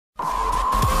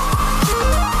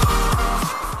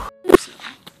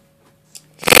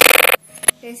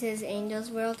This is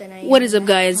Angel's World, and What is up,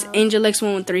 guys? Angel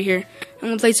X113 here. I'm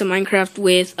gonna play some Minecraft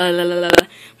with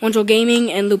moncho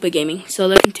Gaming and Lupe Gaming. So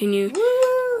let's continue.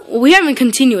 Well, we haven't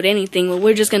continued anything, but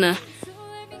we're just gonna.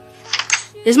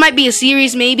 This might be a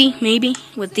series, maybe,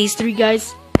 with these three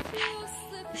guys.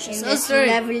 In this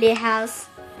lovely house.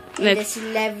 This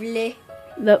lovely.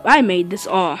 Look, I made this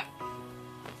all.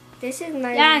 This is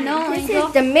my. Yeah, I know. This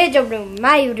is the middle room,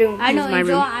 my room. I know, my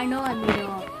Angel. room. I know I made it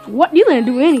all. What? You didn't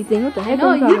do anything. What the heck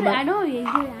are you talking about? I know you did.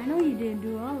 I know you didn't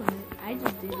do all of it. I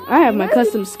just did. I have my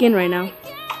custom skin right now.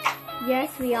 Yes,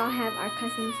 we all have our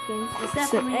custom skins. Except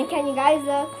for me. And can you guys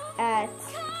look at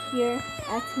here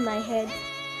at my head?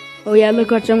 Oh yeah,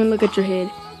 look at I'm gonna look at your head.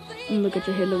 Look at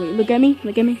your head. Look at me.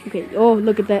 Look at me. Okay. Oh,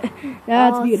 look at that.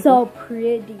 That's beautiful. So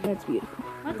pretty. That's beautiful.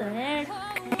 What the heck?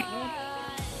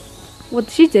 What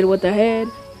she did with the head.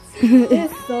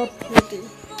 It's so pretty.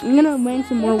 I'm gonna mine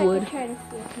some more wood.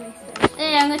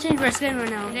 Hey, I'm gonna change my skin right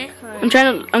now, okay?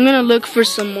 I'm gonna look for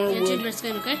some more Change wood. my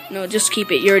skin, okay? No, just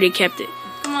keep it. You already kept it.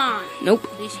 Come on. Nope.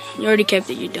 You already kept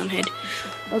it, you dumbhead.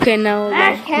 Okay, now I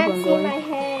let's keep can't on see going. my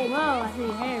head. Whoa, I see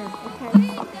your hair. I can't.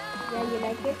 Yeah, you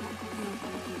like it?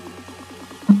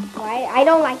 Why? I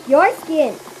don't like your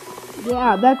skin.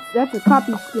 Yeah, that's a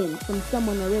copy skin from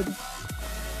someone already.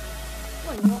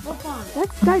 What fun? That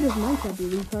guy does Minecraft, you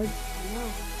retard.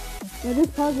 Now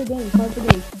just pause the game. Pause the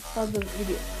game. Pause the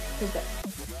video. Take that.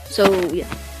 So yeah,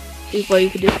 here's what you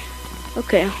could do.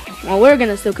 Okay. Well, we're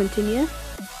gonna still continue.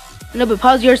 No, but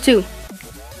pause yours too.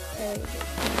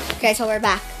 Okay, so we're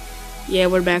back. Yeah,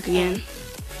 we're back again.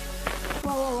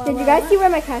 Did you guys see where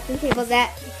my crafting table's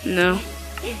at? No.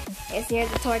 It's near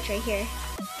the torch right here.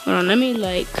 Hold on. Let me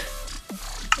like.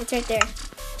 It's right there.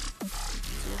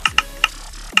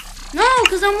 No,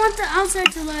 because I want the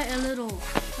outside to light a little.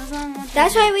 That's why I want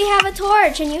That's why we have a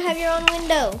torch and you have your own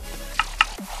window.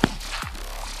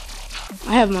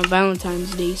 I have my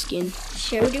Valentine's Day skin.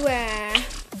 Sure do I.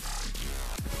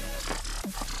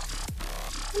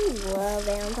 Well,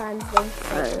 Valentine's Day.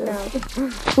 No.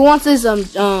 Who wants this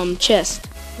chest?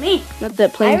 Me. Not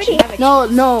that plain I already chest. have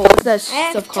a No, what's that I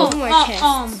have stuff called? two more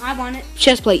chests. I want it.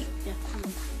 Chest plate. Yeah.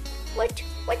 What?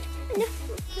 No.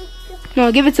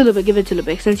 No, give it to Lupe. Give it to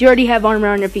Lupe. Since you already have armor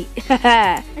on your feet.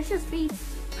 It's just feet.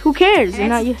 Who cares? They're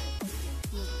not you.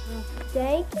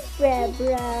 Thank you,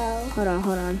 bro.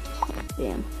 Hold on.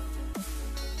 Damn.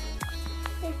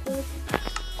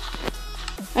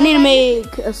 I need to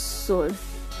make a sword.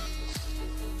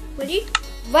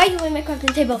 Why are you in my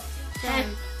crafting table?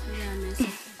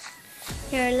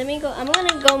 Here, let me go. I'm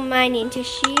gonna go mining to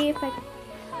see if I can.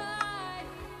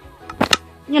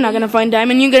 You're not gonna find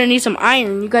diamond. You're gonna need some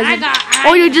iron. You guys. I got iron.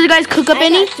 Oh, did you guys cook up I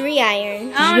any? got 3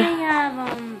 iron. I only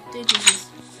have 3 pieces.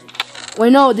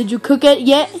 Wait, no. Did you cook it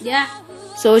yet? Yeah.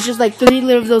 So it's just like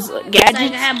 3 of those So I gadgets.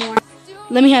 can have more.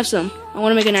 Let me have some. I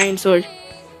want to make an iron sword.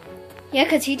 Yeah,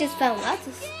 because he just found lots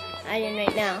of iron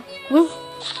right now. Well,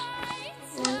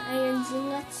 1 iron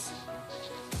zinglets.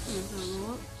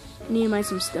 I need to mine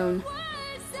some stone.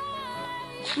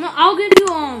 No, I'll give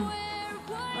you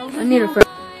I need a friend.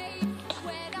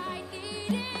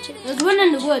 There's one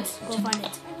in the woods. Go find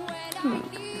it.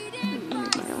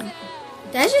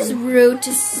 That's just rude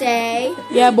to say.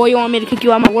 Yeah, boy, you want me to kick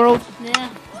you out of my world? Yeah.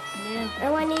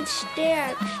 Oh, I need sticks.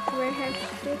 Do I have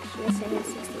sticks? Yes, I have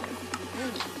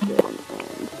 61.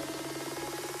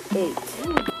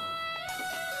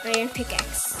 8. Iron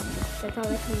pickaxe. That's all I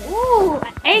can do. Ooh,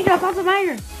 Angel, I found some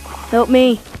iron. Help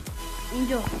me.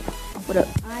 Angel. What up?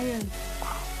 Iron.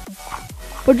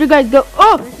 Where'd you guys go?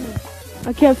 Oh!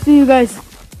 I can't see you guys.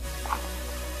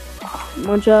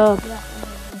 Moncho.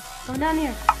 Come down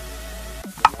here.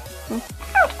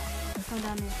 Come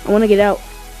down here. I want to get out.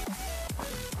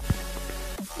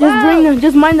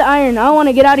 Just mine the iron. I want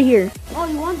to get out of here. Oh,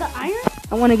 you want the iron?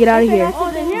 I want to get out of here.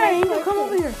 Oh, then here, Angel, come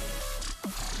over here.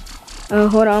 Oh,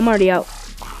 hold on. I'm already out.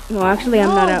 No, actually, I'm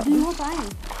not out. Do you want the iron?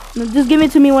 No, just give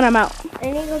it to me when I'm out.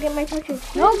 I need to go get my torches.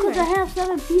 No, because I have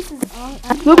 7 pieces.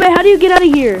 Lupe, how do you get out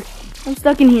of here? I'm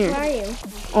stuck in here. Where are you?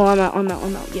 Oh, I'm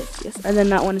out. Yes. I did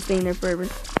not want to stay in there forever.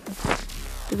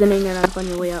 Because then you're going to find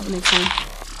your way out next time.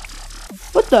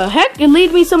 What the heck? It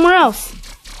lead me somewhere else.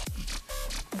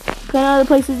 What kind of other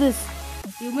place is this?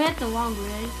 You went the wrong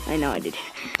way. I know I did.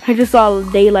 I just saw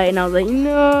daylight and I was like,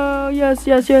 no, yes.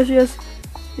 This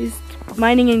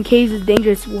mining in caves is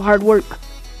dangerous, hard work.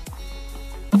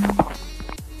 I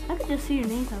could just see your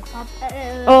names on top.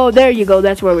 Oh, there you go.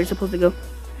 That's where we're supposed to go.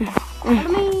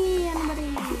 Anybody.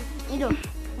 Angel, I'm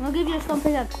going to give you a stone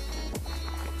pickaxe.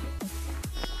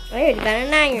 I already got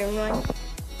an iron one.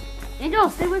 Angel,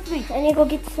 stay with me. I need to go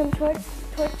get some torches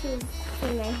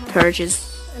in my house. Torches.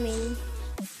 I mean,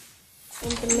 In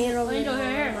the middle of Angel,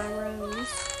 here. my rooms.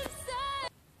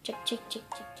 Check, check, check,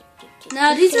 check, check, check, check. Now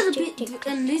check, these check, are check, check,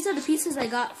 check. these are the pieces I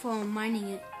got from mining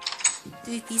it.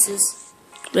 3 pieces.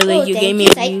 Really, Oh, you thank gave me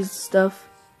you, Psych. used stuff.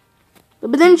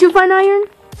 But didn't you find iron?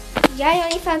 Yeah, I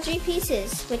only found 3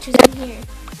 pieces, which was in here.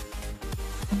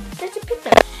 Let's pick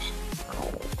them.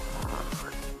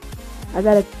 I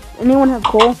got anyone have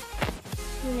coal?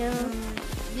 No.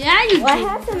 Yeah, you Well, I did.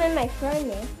 have some in my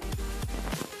furnace.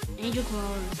 Angel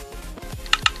Crawler.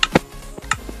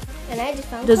 And I just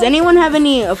found Does coal. anyone have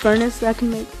any furnace that I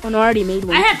can make? Oh no, I already made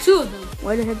one. I had 2 of them.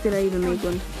 Why the heck did I even make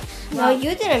one? No,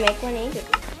 you didn't make one either.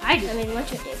 I did. I mean,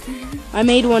 what you did. I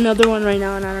made one other one right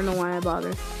now, and I don't know why I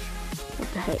bothered.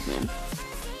 What the heck, man?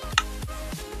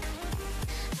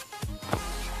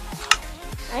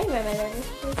 I remember that this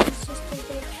place is just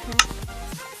a big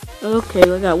trap. Okay,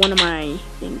 I got one of my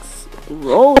things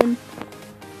rolling.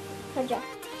 Good job.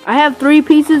 I have 3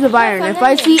 pieces of iron. found If I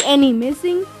iron. see any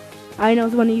missing, I know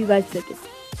it's one of you guys took it.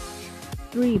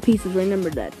 3 pieces, remember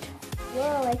that.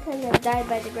 Whoa, I couldn't have died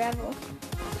by the gravel.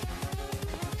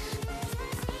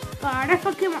 I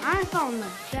fucking I found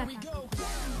them.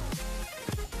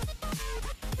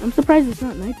 I'm surprised it's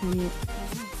not nighttime yet.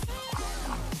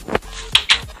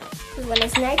 Because when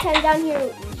it's nighttime down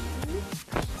here,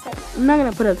 I'm not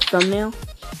gonna put a thumbnail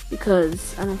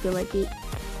because I don't feel like it.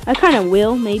 I kind of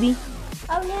will, maybe.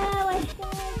 oh no, I fell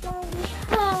down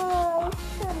the hole.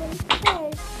 Someone's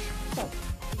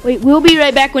cursed. Wait, we'll be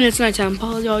right back when it's nighttime.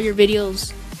 Pause all your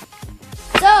videos.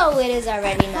 So it is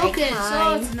already nighttime. Okay,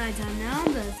 so it's nighttime now.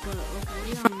 Let's go.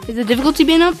 Okay. Is the difficulty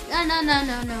being up?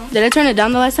 No. Did I turn it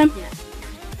down the last time? Yeah.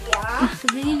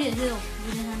 Because we need a hill.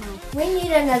 We didn't have no. We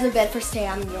need another bed for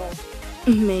Samuel.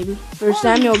 Maybe. For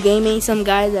Samuel Gaming, some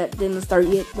guy that didn't start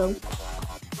yet, though.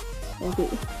 Okay.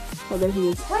 Oh, there he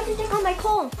is. Why did you take all my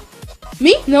coal?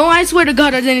 Me? No, I swear to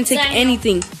God, I didn't take Samuel.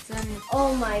 anything. Samuel.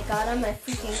 Oh my god, I'm a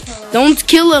freaking killer. Don't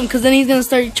kill him, because then he's gonna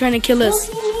start trying to kill No, us.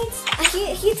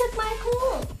 he took my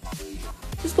coal.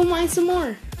 Just go mine some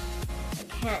more. I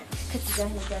can't, because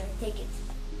he's gonna take it.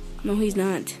 No, he's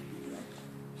not.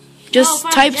 Just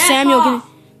fine, type Jack Samuel. off.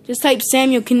 Just type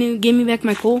Samuel. Can you give me back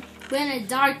my coal? We're in a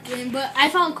dark game, but I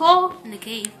found coal in the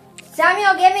cave.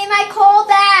 Samuel, give me my coal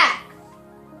back.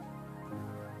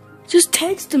 Just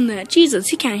text him that. Jesus,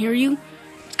 he can't hear you.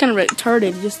 It's kind of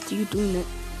retarded. Just you doing that.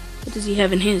 What does he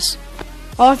have in his?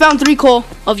 Oh, I found 3 coal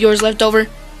of yours left over.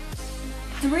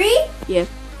 3? Yeah.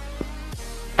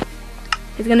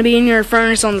 It's gonna be in your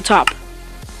furnace on the top.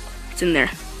 It's in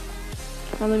there.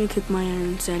 Oh, let me cook my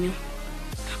iron, Samuel.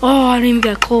 Oh, I don't even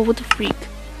got coal. What the freak?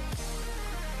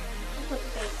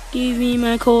 Give me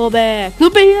my coal back.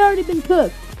 Lupe, he already been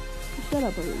cooked. Shut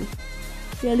up already.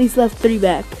 He at least left 3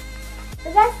 back.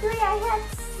 But that's 3. I had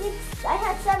 6. I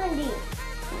had 70.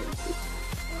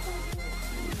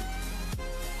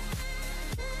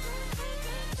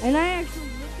 And I actually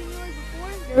looked in yours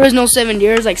before. There was no 70.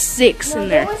 There was like 6 No, in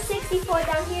there there. was 64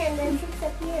 down here and then 6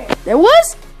 up here. There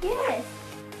was? Yes.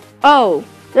 Oh,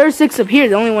 there were 6 up here.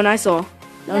 The only one I saw.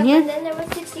 Down Yeah, here? and then there was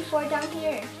 64 down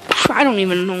here. I don't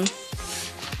even know.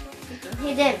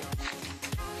 He did.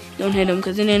 Don't hit him,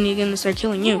 because then he's gonna start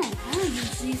killing you. I don't even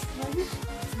see spider.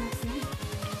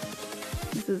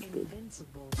 This is good.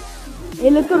 Hey,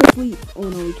 let's go to sleep. Oh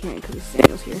no, we can't because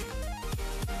Samuel's here.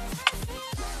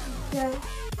 Yeah.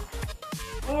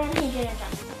 And he didn't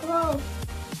die. Close.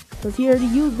 Because he already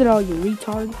used it all, you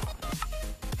retard.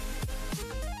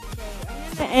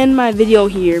 I'm gonna end my video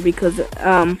here because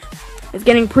it's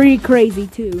getting pretty crazy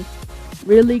too.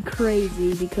 Really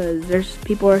crazy because there's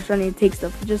people are starting to take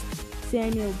stuff. Just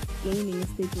Samuel Gaming is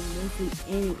taking mostly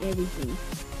everything.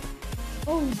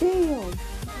 Oh damn!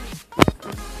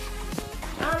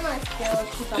 I'm gonna still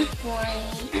keep on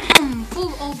pouring.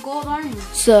 Full of gold armor.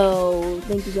 So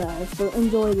thank you guys for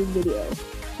enjoying this video.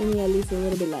 Give me at least a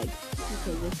little bit like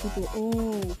because there's people.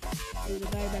 Oh, there's a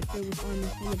guy back there with armor,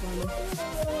 full of armor.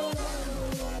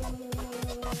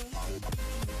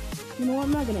 You know what?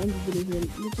 I'm not gonna end the video here.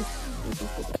 Let's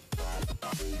just go back.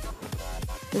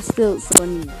 There's still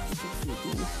funny.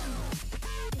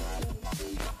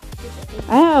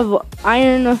 I have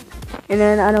iron, and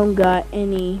then I don't got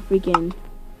any freaking.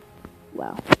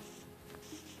 Wow.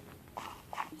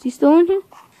 Is he still in here?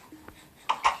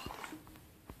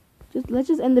 Let's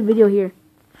just end the video here.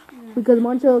 Because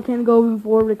Moncho can't go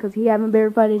forward because he haven't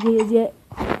verified it his yet.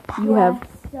 You have.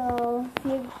 So, see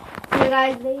you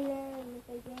guys later.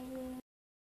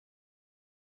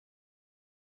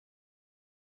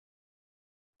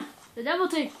 The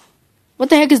difficulty. What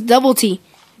the heck is double T?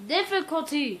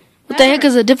 Difficulty. What the heck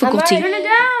is a difficulty? I'm Turn it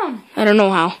down. I don't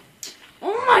know how.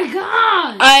 Oh my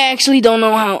god. I actually don't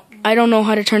know how. I don't know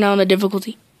how to turn down the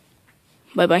difficulty.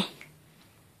 Bye-bye.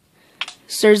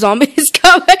 Sir Zombie is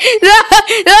coming.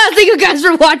 Thank you guys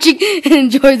for watching and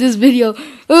enjoy this video.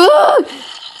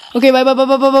 Okay,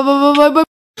 bye.